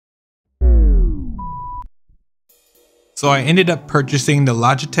So I ended up purchasing the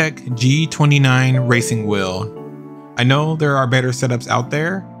Logitech G29 Racing Wheel. I know there are better setups out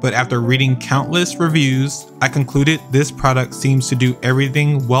there, but after reading countless reviews, I concluded this product seems to do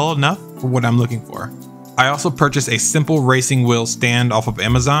everything well enough for what I'm looking for. I also purchased a simple racing wheel stand off of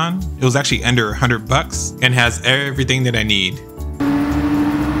Amazon. It was actually under $100 and has everything that I need.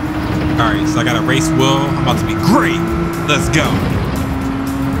 Alright, so I got a race wheel. I'm about to be great. Let's go.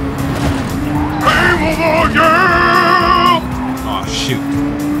 Oh shoot.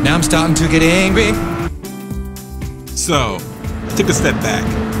 Now I'm starting to get angry. So, I took a step back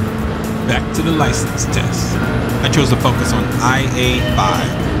to the license test. I chose to focus on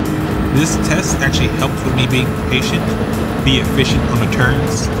IA5. This test actually helps with me being patient, be efficient on the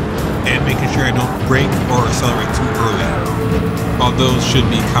turns, and making sure I don't brake or accelerate too early. While those should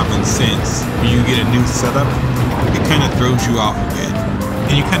be common sense, when you get a new setup, it kind of throws you off a bit,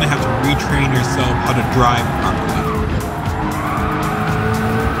 and you kind of have to retrain yourself how to drive properly.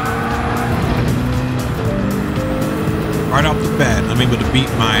 Right off the bat, I'm able to beat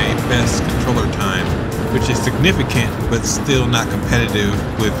my best controller time, which is significant, but still not competitive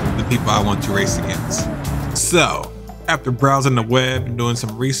with the people I want to race against. So, after browsing the web and doing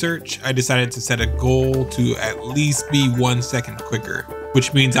some research, I decided to set a goal to at least be 1 second quicker,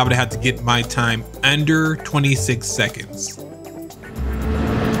 which means I would have to get my time under 26 seconds.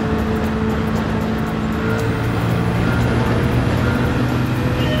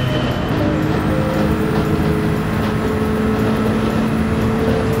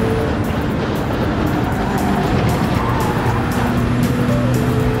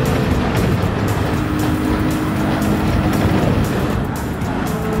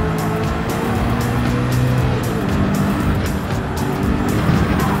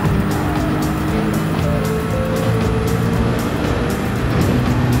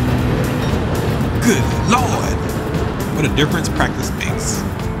 Good Lord, what a difference practice makes.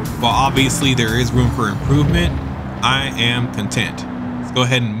 While obviously there is room for improvement, I am content. Let's go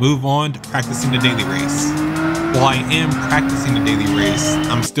ahead and move on to practicing the daily race. While I am practicing the daily race,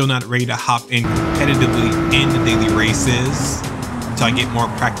 I'm still not ready to hop in competitively in the daily races until I get more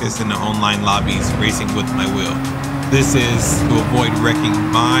practice in the online lobbies racing with my wheel. This is to avoid wrecking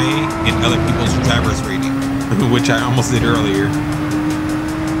my and other people's driver's rating, which I almost did earlier.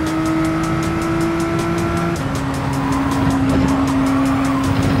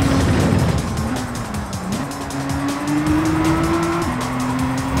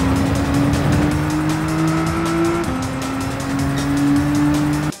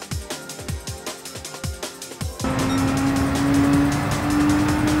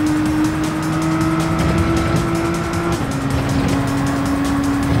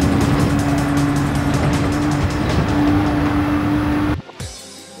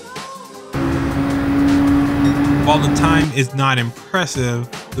 While the time is not impressive,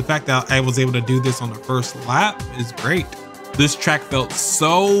 the fact that I was able to do this on the first lap is great. This track felt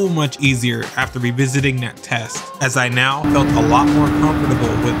so much easier after revisiting that test, as I now felt a lot more comfortable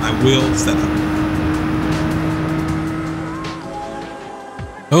with my wheel setup.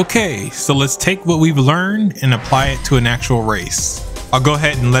 Okay, so let's take what we've learned and apply it to an actual race. I'll go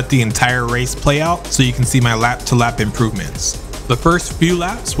ahead and let the entire race play out so you can see my lap-to-lap improvements. The first few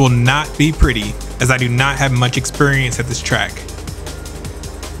laps will not be pretty, as I do not have much experience at this track.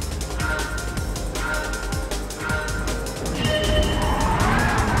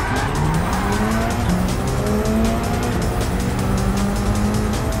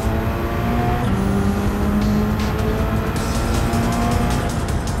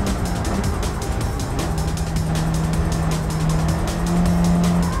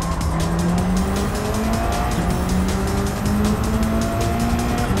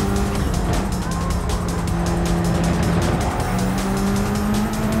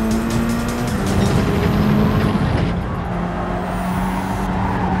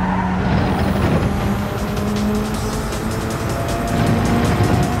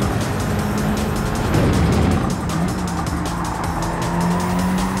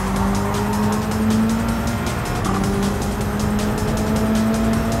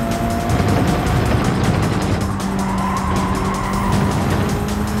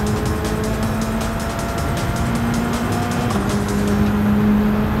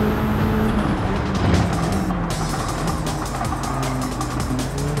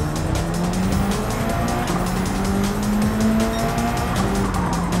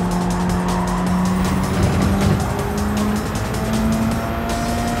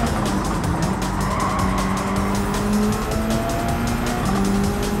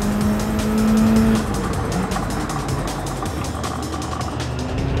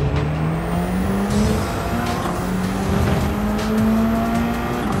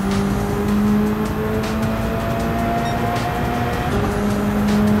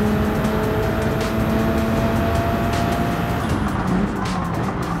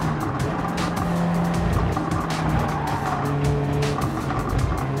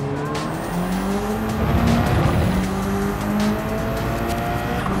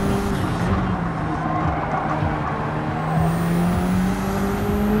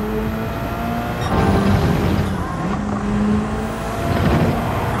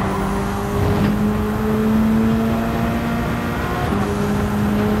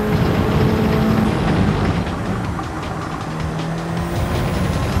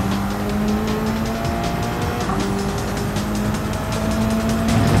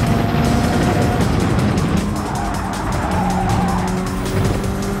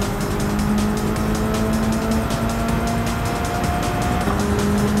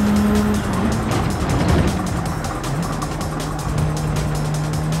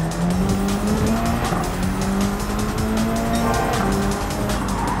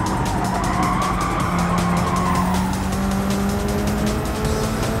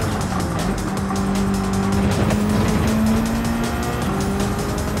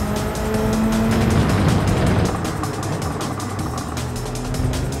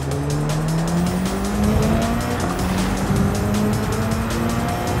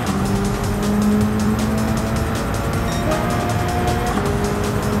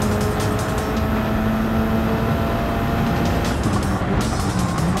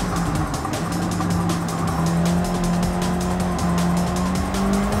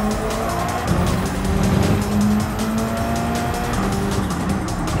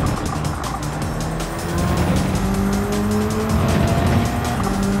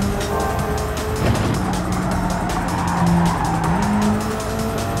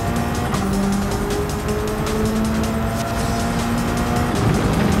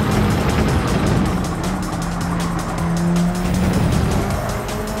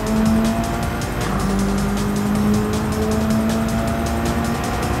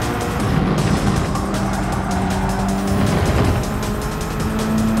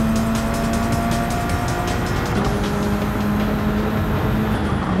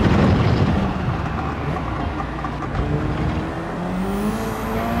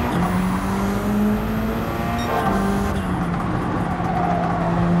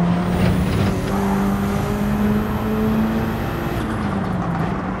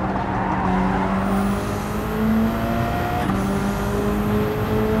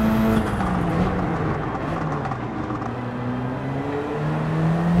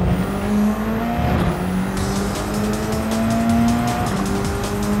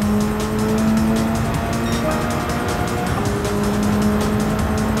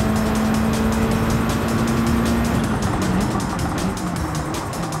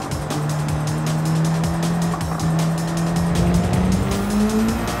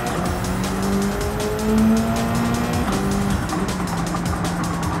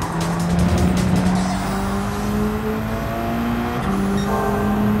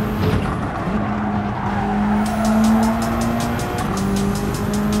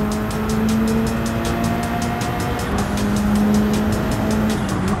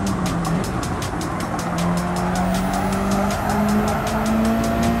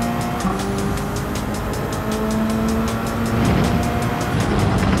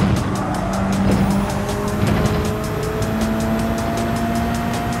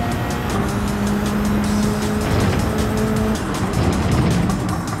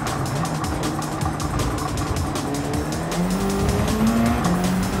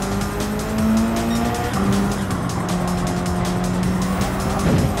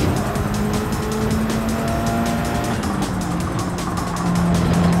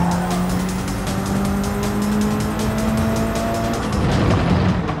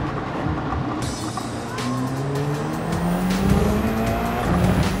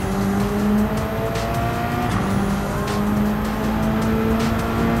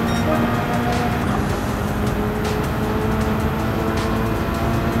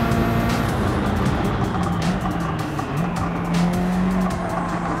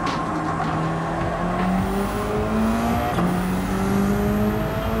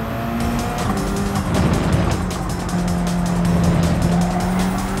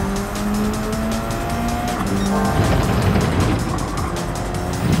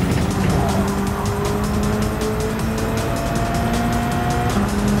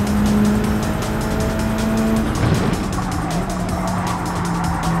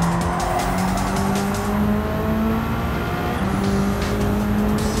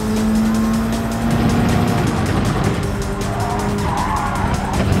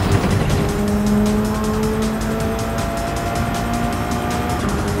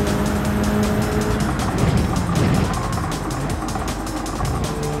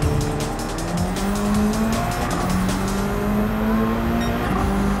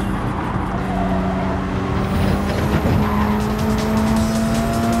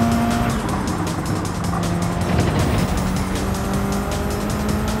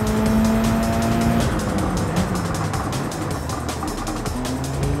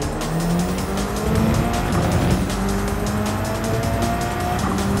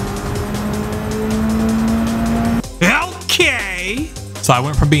 So I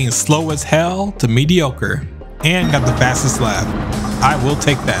went from being slow as hell to mediocre and got the fastest lap. I will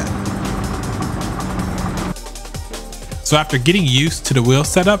take that. So after getting used to the wheel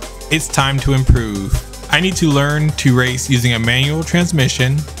setup, it's time to improve. I need to learn to race using a manual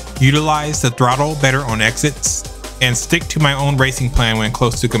transmission, utilize the throttle better on exits, and stick to my own racing plan when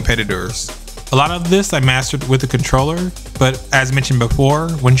close to competitors. A lot of this I mastered with the controller, but as mentioned before,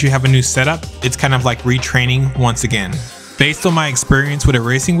 once you have a new setup, it's kind of like retraining once again. Based on my experience with a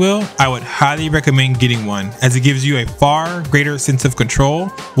racing wheel, I would highly recommend getting one, as it gives you a far greater sense of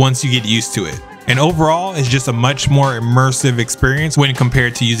control once you get used to it. And overall, it's just a much more immersive experience when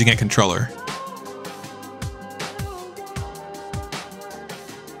compared to using a controller.